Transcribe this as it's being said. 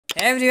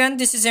Hey everyone,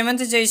 this is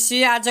Hemanta Jaishi.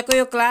 आजको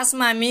यो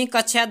क्लासमा हामी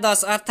कक्षा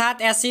 10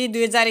 अर्थात यासी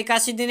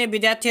 2081 दिने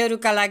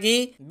विद्यार्थीहरूका लागि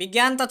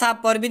विज्ञान तथा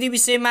प्रविधि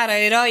विषयमा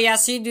रहेर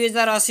यासी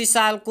 2080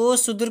 सालको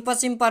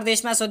सुदूरपश्चिम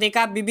प्रदेशमा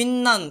सोधेका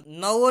विभिन्न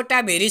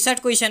 9वटा भेरिसट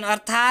क्वेशन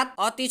अर्थात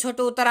अति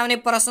छोटो उत्तर आउने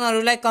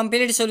प्रश्नहरूलाई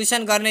कम्प्लिट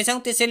सोलुसन गर्नेछौं।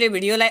 त्यसैले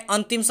भिडियोलाई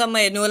अन्तिमसम्म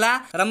हेर्नु होला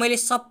र मैले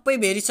सबै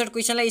भेरिसट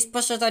क्वेशनलाई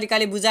स्पष्ट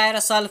तरिकाले बुझाएर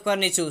सल्भ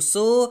गर्नेछु।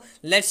 So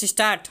let's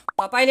start.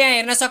 तपाईले यहाँ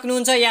हेर्न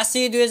सक्नुहुन्छ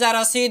यासी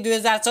 2080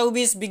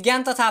 2024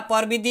 विज्ञान तथा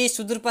प्रविधि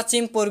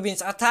सुदूरपश्चिम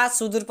प्रोभिन्स अर्थात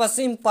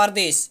सुदूरपश्चिम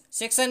प्रदेश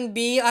सेक्सन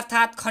बी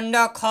अर्थात खण्ड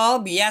ख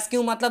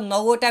भियास्क्यू मतलब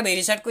 9वटा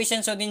भेरिसट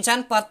क्वेशन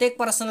सोधिन्छन्। प्रत्येक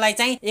प्रश्नलाई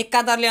चाहिँ 1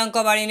 का दरले अंक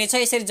बढिनेछ।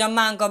 यसरी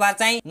जम्मा अंकबार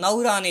चाहिँ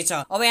 9 रहनेछ।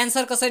 अब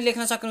एन्सर कसरी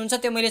लेख्न सक्नुहुन्छ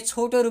त्यो मैले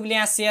छोटो रूपले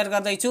यहाँ शेयर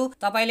गर्दै छु।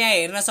 तपाईले यहाँ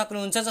हेर्न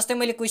सक्नुहुन्छ। जस्तै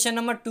मैले क्वेशन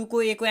नम्बर 2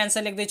 को ए को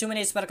एन्सर लेख्दै छु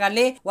भने यस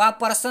प्रकारले वा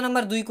प्रश्न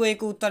नम्बर 2 को ए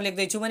को उत्तर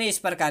लेख्दै छु भने यस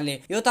प्रकारले।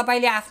 यो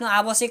तपाईले आफ्नो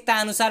आवश्यकता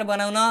अनुसार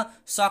बनाउन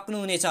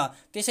सक्नुहुनेछ।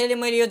 त्यसैले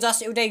मैले यो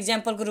जस्ट एउटा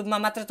एक्जाम्पलको रूपमा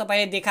मात्र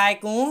तपाईले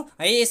देखाएको हुँ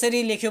है।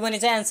 यसरी लेख्यो भने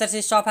चाहिँ आन्सर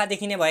चाहिँ सफा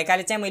देखिने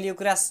भएकाले चाहिँ मैले यो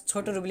कुरा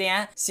छोटो रूपले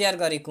यहाँ शेयर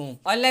गरेको हुँ।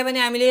 अहिले पनि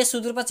हामीले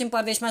सुदूरपश्चिम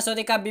प्रदेशमा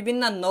सोधेका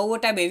विभिन्न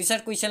 9वटा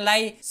भेरिसट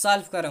क्वेशनलाई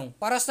सल्भ गरौँ।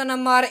 प्रश्न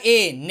नम्बर ए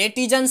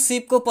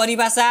नेटिजनशिपको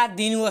परिभाषा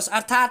दिनुहोस्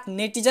अर्थात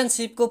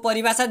नेटिजनशिपको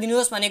परिभाषा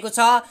दिनुहोस् भनेको छ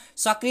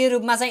सक्रिय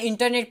रूपमा चाहिँ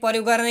इन्टरनेट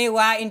प्रयोग गर्ने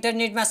वा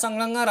इन्टरनेटमा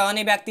संलग्न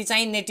रहने व्यक्ति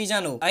चाहिँ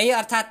नेटिजन हो है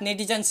अर्थात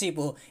नेटिजनशिप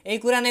हो। यही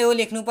कुरा नै हो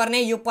लेख्नुपर्ने।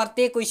 यो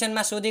प्रत्येक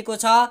क्वेशनमा सोधेको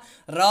छ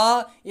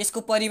र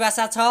यसको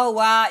परिभाषा छ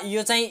वा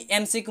यो चाहिँ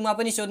एमसीक्यूमा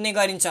पनि सोध्ने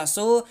गरिन्छ।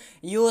 सो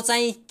यो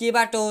चाहिँ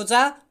केबाट हो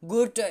त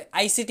गुड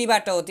आईसीटी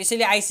बाट हो।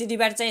 त्यसैले आईसीटी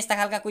बाट चाहिँ यस्ता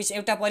खालका क्वेशन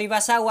एउटा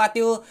परिभाषा वा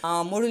त्यो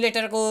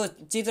मोडुलेटरको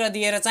चित्र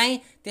दिएर चाहिँ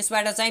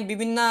त्यसबाट चाहिँ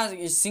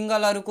विभिन्न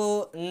सिंगलहरुको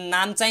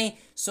नाम चाहिँ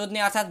सोध्ने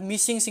अर्थात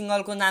मिसिङ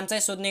सिंगलको नाम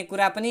चाहिँ सोध्ने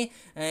कुरा पनि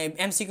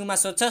एमसीक्यूमा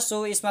सोध्छ।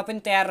 सो यसमा पनि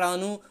तयार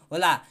रहनु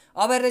होला।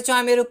 अब हेर्दैछौँ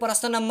हामीहरु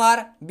प्रश्न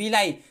नम्बर बी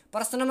लाई।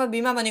 प्रश्न नम्बर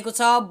बी मा भनेको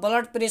छ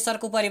ब्लड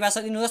प्रेसरको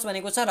परिभाषा दिनुहोस्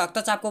भनेको छ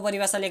रक्तचापको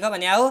परिभाषा लेख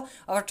भने हो।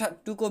 अब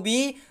 2 को बी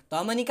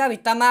धमनीका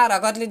भित्तामा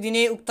रगतले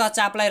दिने उक्त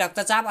चापलाई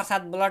रक्तचाप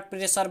अर्थात ब्लड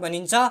प्रेसर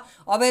भनिन्छ।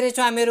 अब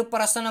हेर्दैछौँ हामीहरु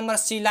प्रश्न नम्बर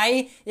सी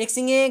लाई।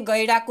 एकसिङे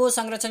गैंडाको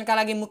संरक्षणका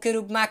लागि मुख्य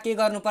रूपमा के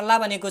गर्नु पर्ला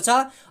भनेको छ।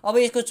 अब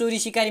यसको चोरी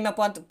सिकारीमा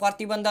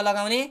प्रतिबन्ध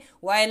लगाउने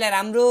वा यसलाई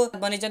राम्रो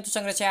वन्यजन्तु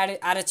संरक्षण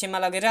आरक्षणमा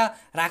लगेर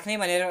राख्ने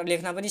भनेर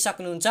लेख्न पनि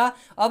सक्नुहुन्छ।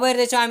 अब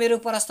हेर्दैछौँ हामीहरु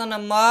प्रश्न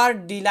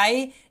नम्बर डी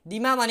लाई।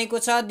 डीमा भनेको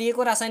छ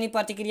दिएको रासायनिक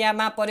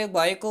प्रतिक्रियामा प्रयोग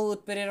भएको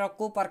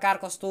उत्प्रेरकको प्रकार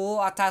कस्तो हो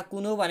अर्थात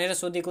कुन हो भनेर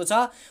सोधेको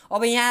छ।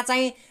 अब यहाँ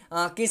चाहिँ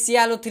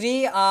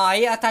KClO3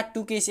 है अर्थात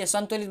 2KCl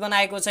सन्तुलित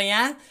बनाएको छ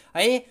यहाँ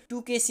है।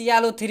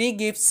 2KClO3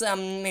 gives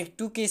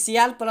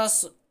 2KCl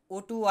plus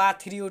O2 वा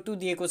 3O2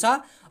 दिएको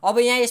छ। अब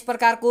यहाँ यस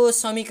प्रकारको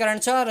समीकरण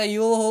छ र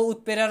यो हो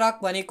उत्प्रेरक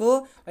भनेको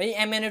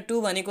है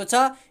MnO2 भनेको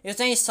छ। यो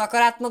चाहिँ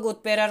सकारात्मक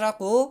उत्प्रेरक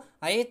हो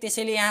है।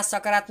 त्यसैले यहाँ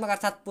सकारात्मक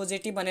अर्थात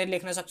पोजिटिभ भनेर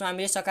लेख्न सक्छौं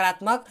हामीले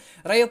सकारात्मक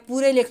र यो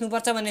पुरै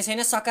लेख्नुपर्छ भन्ने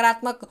छैन।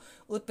 सकारात्मक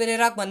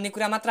उत्प्रेरक भन्ने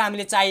कुरा मात्र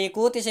हामीले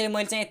चाहिएको। त्यसैले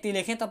मैले चाहिँ यति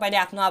लेखेँ। तपाईले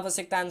आफ्नो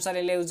आवश्यकता अनुसार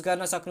यसले युज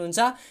गर्न सक्नुहुन्छ।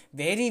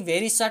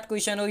 भेरी सर्ट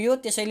क्वेशन हो यो।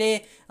 त्यसैले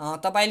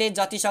तपाईले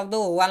जति सक्दो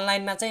वन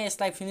लाइनमा चाहिँ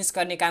यसलाई फिनिश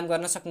गर्ने काम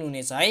गर्न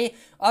सक्नुहुनेछ है।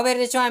 अब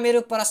हेर्दैछौँ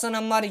हामीहरु प्रश्न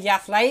नम्बर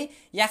याफ लाई।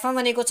 याफमा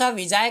भनेको छ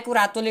भिजाएको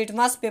रातो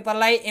लिटमस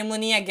पेपरलाई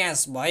एमोनिया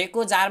ग्यास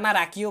भएको जारमा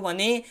राखियो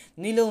भने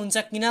नीलो हुन्छ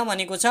किन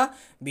भनेको छ।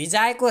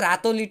 भिजाएको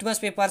रातो लिटमस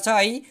पेपर छ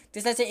है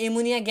त्यसलाई चाहिँ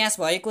एमोनिया ग्यास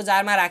भएको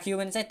जारमा राखियो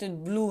भने चाहिँ त्यो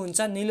ब्लू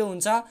हुन्छ नीलो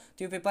हुन्छ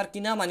त्यो पेपर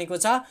किन भनेको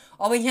छ।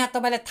 अब यहाँ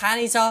तपाईलाई थाहा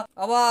नै छ।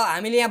 अब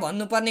हामीले यहाँ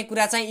भन्नुपर्ने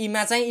कुरा चाहिँ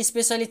इमा चाहिँ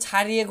स्पेशली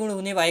क्षारीय गुण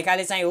हुने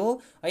भएकाले चाहिँ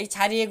हो है।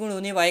 क्षारीय गुण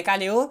हुने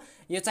भएकाले हो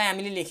यो चाहिँ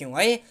हामीले लेख्यौं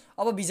है।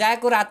 अब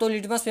भिजाएको रातो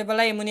लिटमस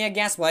पेपरलाई एमोनिया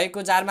ग्यास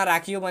भएको जारमा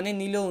राखियो भने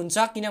नीलो हुन्छ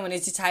किनभने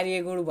चाहिँ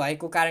क्षारीय गुण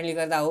भएको कारणले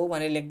गर्दा हो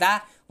भनेर लेख्दा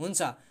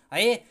हुन्छ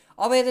है।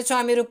 अब हेर्दैछौँ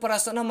हामीहरु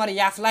प्रश्न नम्बर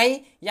याफ लाई।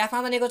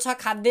 याफमा भनेको छ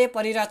खाद्य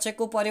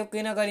परिरक्षकको प्रयोग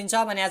किन गरिन्छ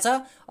भनेको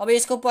छ। अब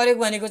यसको प्रयोग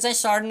भनेको चाहिँ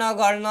सड्न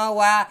गल्न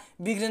वा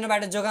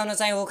बिग्रनबाट जोगाउन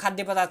चाहिँ हो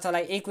खाद्य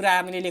पदार्थलाई। यही कुरा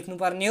हामीले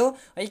लेख्नुपर्ने हो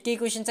है। केही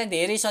क्वेशन चाहिँ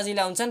धेरै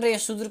सजिला हुन्छन् र यो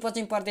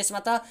सुदूरपश्चिम प्रदेशमा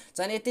त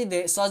झन् यति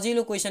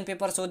सजिलो क्वेशन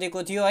पेपर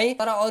सोधेको थियो है।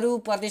 तर अरु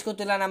प्रदेशको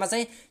तुलनामा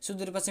चाहिँ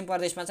सुदूरपश्चिम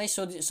प्रदेशमा चाहिँ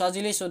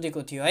सजिलै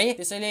सोधेको थियो है।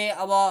 त्यसैले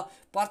अब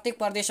प्रत्येक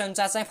प्रदेश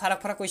अनुसार चाहिँ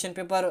फरक यक्वेशन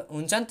पेपर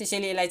हुन्छन्।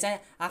 त्यसैले यसलाई चाहिँ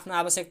आफ्नो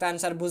आवश्यकता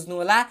अनुसार बुझ्नु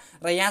होला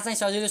र यहाँ चाहिँ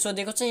सजिलो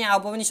सोधेको छ यहाँ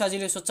अब पनि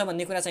सजिलो सोध्छ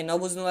भन्ने कुरा चाहिँ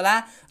नबुझ्नु होला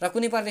र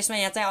कुनै प्रदेशमा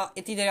यहाँ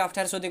चाहिँ यति धेरै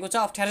अप्ठ्यारो सोधेको छ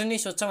अप्ठ्यारो नै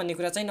सोध्छ भन्ने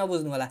कुरा चाहिँ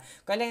नबुझ्नु होला।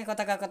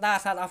 कहिलेकाहीँ कता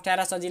अर्थात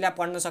अप्ठ्यारा सजिला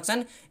पढ्न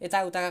सक्छन्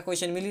यताउताका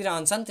क्वेशन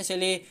मिलिरहन्छन्।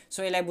 त्यसैले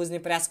सो यसलाई बुझ्ने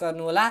प्रयास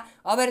गर्नु होला।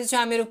 अब हेर्दैछौँ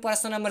हामीहरु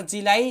प्रश्न नम्बर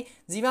जी लाई।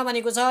 जीमा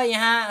भनेको छ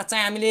यहाँ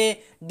चाहिँ हामीले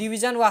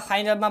डिभिजन वा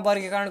फाइनलमा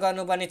वर्गीकरण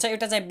गर्नुपर्ने छ।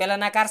 एउटा चाहिँ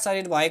बेलनाकार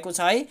शरीर भएको छ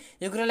है।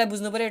 यो कुरालाई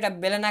बुझ्नु पर्यो। एउटा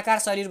बेलनाकार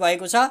शरीर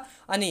भएको छ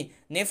अनि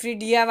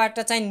नेफ्रिडियाबाट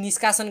चाहिँ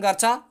निष्कासन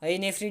गर्छ है।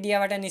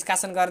 नेफ्रिडियाबाट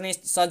निष्कासन गर्ने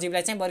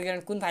सजीवलाई चाहिँ वर्गीकरण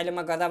कुन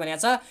फाइलमा गर्दा भनेको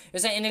छ, यो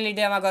चाहिँ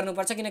एनेलिडामा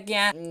गर्नुपर्छ किनकि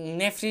यहाँ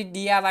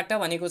नेफ्रिडियाबाट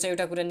भनेको चाहिँ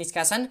एउटा कुरा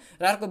निष्कासन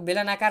र अर्को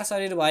बेलनाकार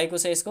शरीर भएको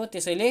छ यसको,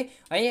 त्यसैले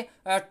है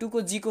 2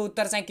 को जी को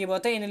उत्तर चाहिँ के भयो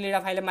त एनेलिडा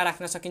फाइलमा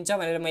राख्न सकिन्छ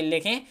भनेर मैले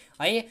लेखेँ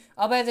है।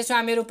 अब हेर्दैछौँ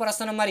हामीहरू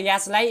प्रश्न नम्बर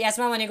याचलाई।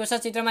 याचमा भनेको छ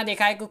चित्रमा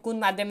देखाएको कुन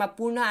माध्यममा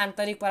पूर्ण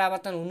आन्तरिक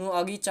परावर्तन हुनु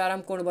अघि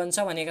चरम कोण बन्छ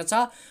भनेको छ।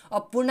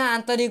 अब पूर्ण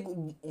आन्तरिक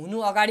हुनु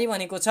अगाडि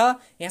भनेको छ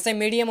यहाँ चाहिँ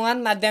मिडियम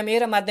 1 माध्यम ए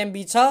र माध्यम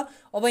बी छ।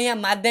 अब यहाँ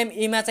माध्यम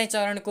ए मा चाहिँ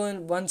चरण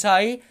कोण बन्छ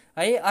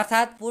है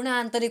अर्थात् पूर्ण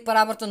आन्तरिक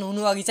परावर्तन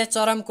हुनु अघि चाहिँ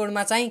चरम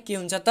कोणमा चाहिँ के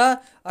हुन्छ त,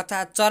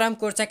 अर्थात् चरम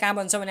कोण चाहिँ कहाँ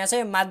बन्छ भने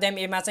चाहिँ माध्यम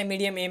ए मा चाहिँ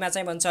मिडियम ए मा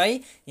चाहिँ बन्छ है,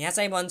 यहाँ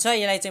चाहिँ बन्छ,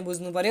 यसलाई चाहिँ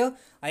बुझ्नु पर्यो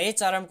है।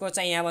 चरम कोण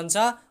चाहिँ यहाँ बन्छ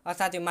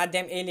अर्थात् यो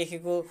माध्यम ए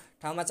लेखेको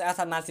ठाउँमा चाहिँ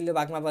अर्थात् माथिल्लो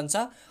भागमा बन्छ।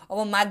 अब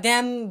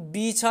माध्यम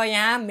बी छ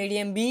यहाँ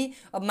मिडियम बी।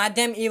 अब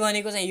माध्यम ए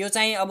भनेको चाहिँ यो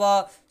चाहिँ अब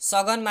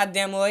सघन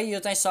माध्यम हो है, यो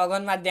चाहिँ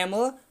सघन माध्यम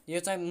हो, यो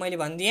चाहिँ मैले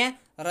भनिदिएँ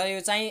र यो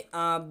चाहिँ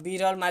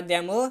विरल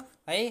माध्यम हो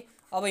है।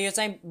 अब यो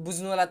चाहिँ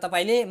बुझ्नु होला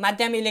तपाईले,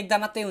 माध्यम ए लेख्दा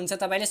मात्रै हुन्छ,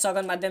 तपाईले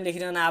सघन माध्यम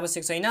लेखिरहन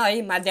आवश्यक छैन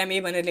है, माध्यम ए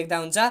भनेर लेख्दा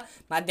हुन्छ।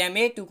 माध्यम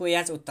ए 2 को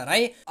याच उत्तर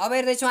है। अब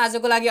हेर्दैछौँ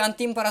आजको लागि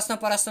अन्तिम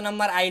प्रश्न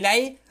नम्बर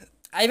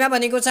आईमा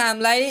भनेको छ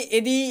हामीलाई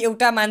यदि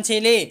एउटा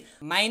मान्छेले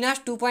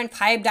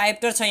 -2.5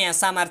 डायोप्टर छ यहाँ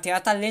सामर्थ्य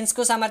अर्थात्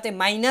लेन्सको सामर्थ्य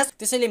माइनस,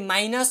 त्यसैले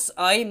माइनस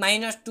है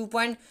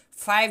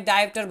 -2.5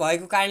 डायोप्टर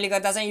भएको कारणले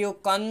गर्दा चाहिँ यो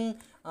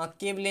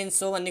कन्केभ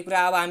लेन्स हो भन्ने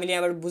कुरा अब हामीले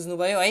यहाँबाट बुझ्नु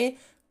पर्यो है।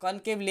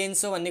 कन्केभ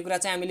लेन्स हो भन्ने कुरा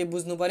चाहिँ हामीले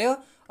बुझ्नु पर्यो।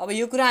 अब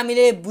यो कुरा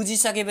हामीले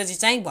बुझिसकेपछि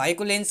चाहिँ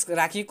भएको लेन्स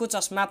राखिएको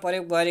चस्मा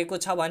प्रयोग गरेको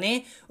छ भने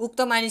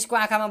उक्त मानिसको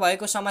आँखामा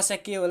भएको समस्या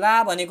के होला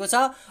भनेको छ।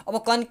 अब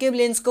कन्केभ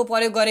लेन्सको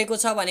प्रयोग गरेको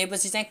छ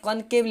भनेपछि चाहिँ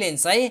कन्केभ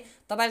लेन्स है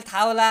तपाईलाई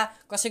थाहा होला,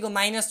 कसैको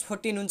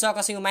 -14 हुन्छ,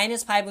 कसैको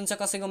 -5 हुन्छ,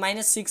 कसैको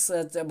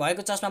 -6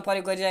 भएको चस्मा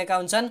प्रयोग गरिरहेका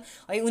हुन्छन्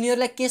है,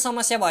 उनीहरूलाई के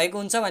समस्या भएको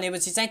हुन्छ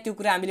भनेपछि चाहिँ त्यो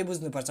कुरा हामीले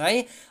बुझ्नुपर्छ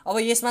है। अब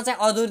यसमा चाहिँ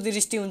अधुर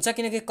दृष्टि हुन्छ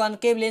किनकि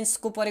कन्केभ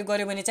लेन्सको प्रयोग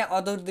गर्यो भने चाहिँ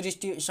अधुर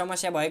दृष्टि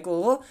समस्या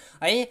भएको हो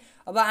है।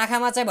 अब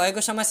आँखामा चाहिँ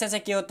भएको समस्या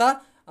चाहिँ के हो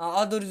त,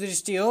 अधुर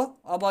दृष्टि हो।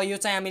 अब यो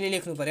चाहिँ हामीले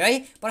लेख्नु पर्यो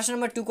है। प्रश्न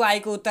नम्बर 2 को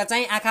आएको उत्तर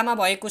चाहिँ आँखामा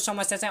भएको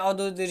समस्या चाहिँ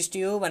अधुर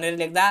दृष्टि हो भनेर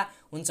लेख्दा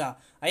हुन्छ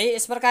है।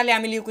 यस प्रकारले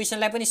हामीले यो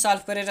क्वेसनलाई पनि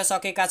सल्भ गरेर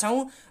सकेका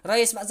छौँ र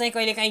यसमा चाहिँ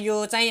कहिलेकाहीँ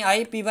यो चाहिँ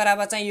है पी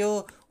बराबर चाहिँ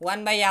यो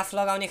 1/2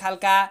 लगाउने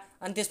खालका,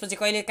 अनि त्यसपछि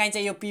कहिलेकाहीँ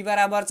चाहिँ यो पी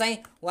बराबर चाहिँ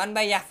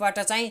 1/2बाट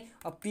चाहिँ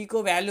पी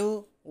को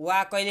भ्यालु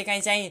वा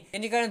कहिलेकाहीँ चाहिँ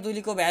केन्द्रीकरण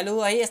दूरीको भ्यालु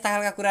है यस्ता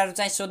खालका कुराहरू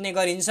चाहिँ सोध्ने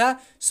गरिन्छ।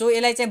 सो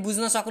यसलाई चाहिँ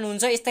बुझ्न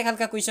सक्नुहुन्छ, यस्तै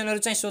खालका क्वेसनहरू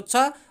चाहिँ सोध्छ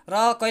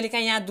र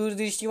कहिलेकाहीँ यहाँ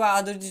दूरदृष्टि वा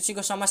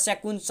अदूरदृष्टिको समस्या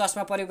कुन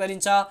चस्मा प्रयोग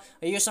गरिन्छ,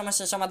 यो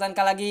समस्या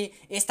समाधानका लागि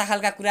यस्ता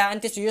खालका कुरा, अनि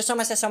त्यसपछि यो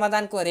समस्या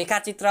समाधानको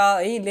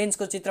रेखाचित्र है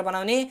लेन्सको चित्र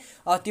बनाउने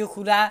त्यो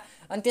कुरा,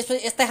 अनि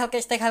त्यसपछि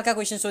यस्तै खालका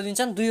क्वेसन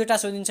सोधिन्छन्। 2वटा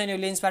सोधिन्छन् यो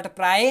लेन्सबाट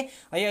प्राय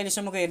है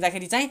अहिलेसम्मको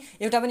हेर्दाखेरि चाहिँ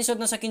एउटा पनि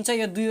सोध्न सकिन्छ,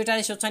 यो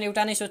 2वटाले सोध्छन्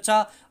एउटा नै सोध्छ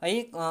है,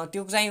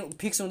 त्यो चाहिँ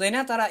फिक्स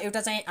हुँदैन तर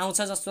एउटा चाहिँ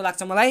आउँछ जस्तो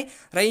लाग्छ मलाई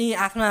र यी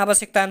आफ्नो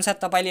आवश्यकता अनुसार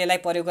तपाईले यसलाई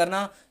प्रयोग गर्न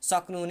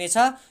सक्नुहुनेछ।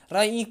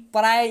 र यी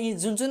प्राय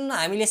जुन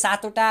हामीले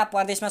 7वटा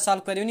प्रदेशमा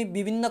सल्भ गर्यौं नि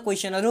विभिन्न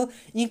क्वेसनहरू,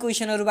 यी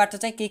क्वेसनहरूबाट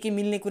चाहिँ के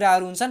मिल्ने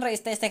कुराहरू हुन्छन् र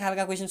यस्तै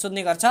खालका क्वेसन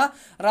सोध्ने गर्छ।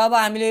 र अब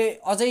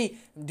हामीले अझै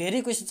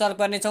धेरै क्वेसन सल्भ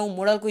गर्नेछौँ,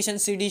 मोडल क्वेसन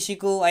सीडीसी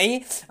को है,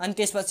 अनि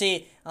त्यसपछि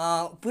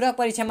पूरक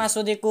परीक्षामा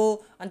सोधेको,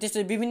 अनि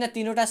त्यसपछि विभिन्न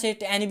 3वटा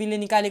सेट एनबीले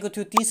निकालेको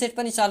थियो ती सेट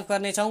पनि सल्भ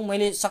गर्नेछौँ।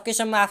 मैले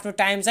सकेसम्म आफ्नो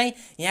टाइम चाहिँ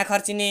यहाँ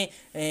खर्चिने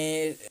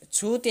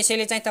छु,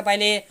 त्यसैले चाहिँ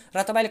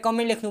तपाईले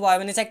कमेन्ट लेख्नुभयो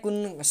भने चाहिँ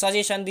कुन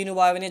सजेसन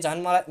दिनुभयो भने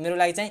झन् मेरो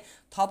लागि चाहिँ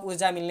थप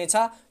ऊर्जा मिल्नेछ।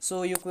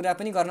 सो यो कुरा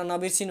पनि गर्न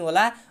नबिर्सिनु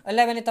होला।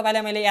 अहिले भने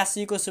तपाईलाई मैले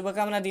यासीको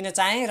शुभकामना दिन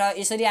चाहे र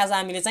यसरी आज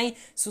हामीले चाहिँ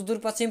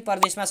सुदूरपश्चिम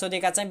प्रदेशमा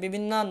सोधेका चाहिँ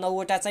विभिन्न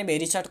 9वटा चाहिँ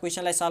भेरी सर्ट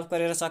क्वेसनलाई सल्भ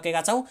गरेर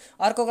सकेका छौँ।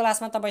 अर्को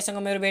क्लासमा तपाईसँग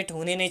मेरो भेट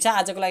हुने नै छ।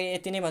 आजको लागि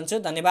यति नै भन्छु,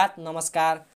 धन्यवाद, नमस्कार।